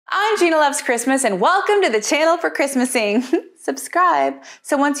I'm Jeanna Loves Christmas and welcome to the channel for Christmasing. Subscribe.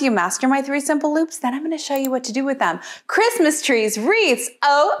 So once you master my 3 simple loops, then I'm going to show you what to do with them. Christmas trees, wreaths,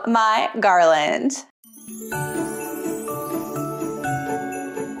 oh my garland.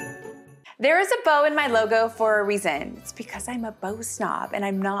 There is a bow in my logo for a reason. It's because I'm a bow snob and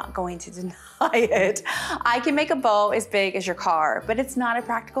I'm not going to deny it. I can make a bow as big as your car, but it's not a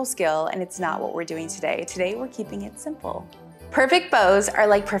practical skill and it's not what we're doing today. Today we're keeping it simple. Perfect bows are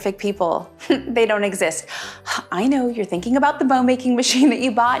like perfect people. They don't exist. I know you're thinking about the bow making machine that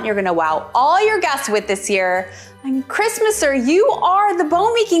you bought and you're gonna wow all your guests with this year. I mean, Christmaser, you are the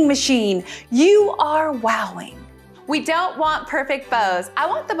bow making machine. You are wowing. We don't want perfect bows. I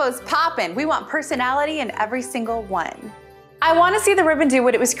want the bows poppin'. We want personality in every single one. I want to see the ribbon do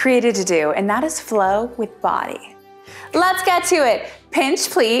what it was created to do, and that is flow with body. Let's get to it. Pinch,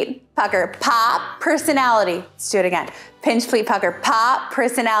 pleat, pucker, pop, personality. Let's do it again. Pinch, pleat, pucker, pop,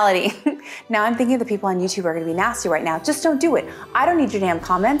 personality. Now I'm thinking the people on YouTube are gonna be nasty right now. Just don't do it. I don't need your damn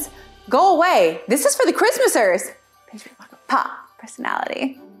comments. Go away. This is for the Christmasers. Pinch, pleat, pucker, pop,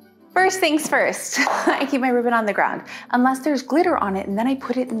 personality. First things first, I keep my ribbon on the ground, unless there's glitter on it, and then I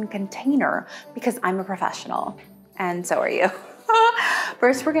put it in a container because I'm a professional, and so are you.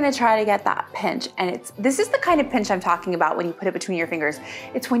 First, we're gonna try to get that pinch, and this is the kind of pinch I'm talking about when you put it between your fingers.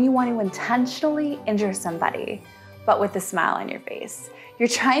 It's when you want to intentionally injure somebody, but with a smile on your face. You're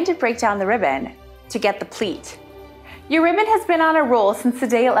trying to break down the ribbon to get the pleat. Your ribbon has been on a roll since the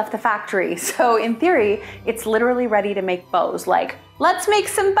day it left the factory, so in theory, it's literally ready to make bows. Like, let's make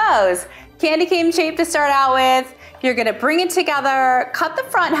some bows. Candy cane shape to start out with. You're gonna bring it together, cut the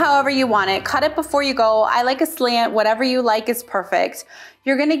front however you want it, cut it before you go. I like a slant, whatever you like is perfect.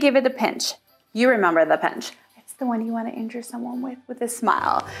 You're gonna give it a pinch. You remember the pinch. It's the one you wanna injure someone with a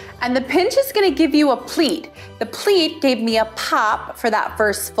smile. And the pinch is gonna give you a pleat. The pleat gave me a pop for that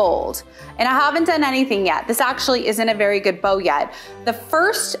first fold. And I haven't done anything yet. This actually isn't a very good bow yet. The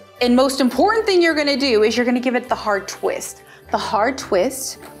first and most important thing you're gonna do is you're gonna give it the hard twist. The hard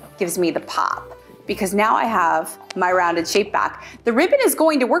twist gives me the pop because now I have my rounded shape back. The ribbon is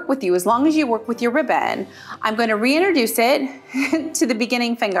going to work with you as long as you work with your ribbon. I'm going to reintroduce it to the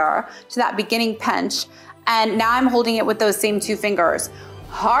beginning finger, to that beginning pinch, and now I'm holding it with those same 2 fingers.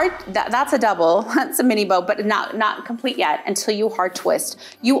 Hard, that's a double, that's a mini bow, but not complete yet until you hard twist.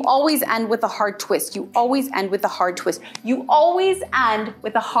 You always end with a hard twist. You always end with a hard twist. You always end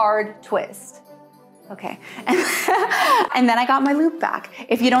with a hard twist. Okay, and then I got my loop back.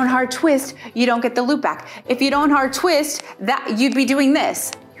 If you don't hard twist, you don't get the loop back. If you don't hard twist, you'd be doing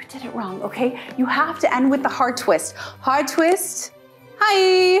this. You did it wrong, okay? You have to end with the hard twist. Hard twist,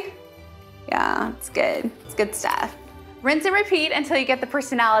 hi. Yeah, it's good stuff. Rinse and repeat until you get the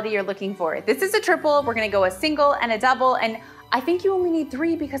personality you're looking for. This is a triple, we're gonna go a single and a double, and I think you only need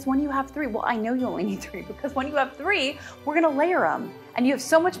 3 because when you have 3, well, I know you only need 3 because when you have 3, we're gonna layer them. And you have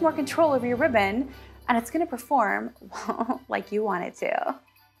so much more control over your ribbon and it's gonna perform like you want it to.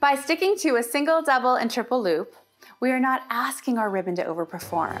 By sticking to a single, double, and triple loop, we are not asking our ribbon to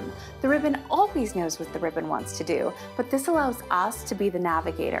overperform. The ribbon always knows what the ribbon wants to do, but this allows us to be the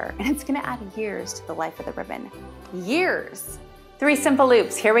navigator, and it's gonna add years to the life of the ribbon. Years. 3 simple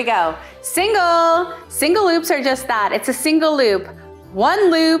loops, here we go. Single loops are just that, it's a single loop.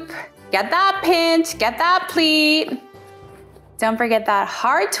 1 loop, get that pinch, get that pleat. Don't forget that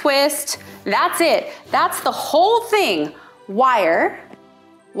hard twist. That's it, that's the whole thing. Wire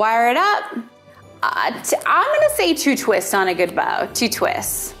it up. I'm gonna say 2 twists on a good bow, 2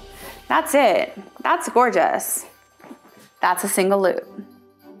 twists. That's it, that's gorgeous. That's a single loop.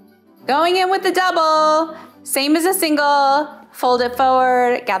 Going in with the double, same as a single, fold it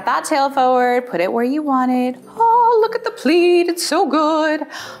forward, get that tail forward, put it where you want it. Oh, look at the pleat, it's so good.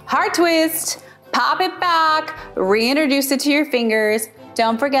 Hard twist, pop it back, reintroduce it to your fingers.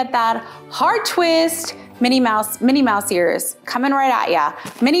 Don't forget that hard twist, Minnie Mouse ears, coming right at ya.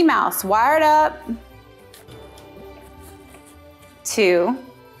 Minnie Mouse, wired up. 2,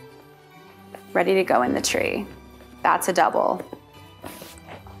 ready to go in the tree. That's a double.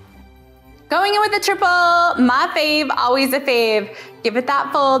 Going in with the triple, my fave, always a fave. Give it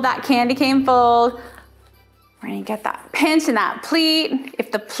that fold, that candy cane fold. We're gonna get that pinch and that pleat.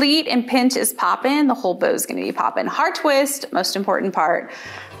 If the pleat and pinch is poppin', the whole bow's gonna be poppin'. Hard twist, most important part.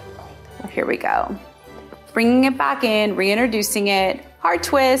 Here we go. Bringing it back in, reintroducing it. Hard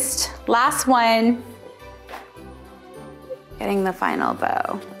twist, last one. Getting the final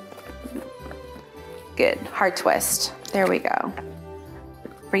bow. Good, hard twist. There we go.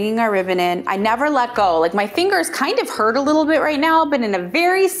 Bringing our ribbon in. I never let go. Like my fingers kind of hurt a little bit right now, but in a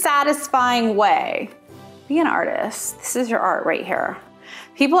very satisfying way. Be an artist. This is your art right here.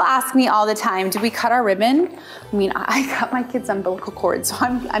 People ask me all the time, do we cut our ribbon? I mean, I cut my kids' umbilical cord, so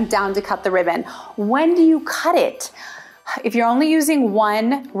I'm down to cut the ribbon. When do you cut it? If you're only using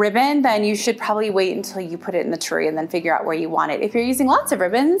one ribbon, then you should probably wait until you put it in the tree and then figure out where you want it. If you're using lots of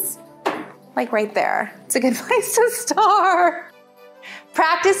ribbons, like right there, it's a good place to start.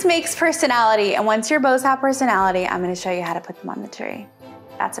 Practice makes personality, and once your bows have personality, I'm gonna show you how to put them on the tree.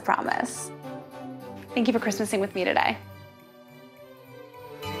 That's a promise. Thank you for Christmasing with me today.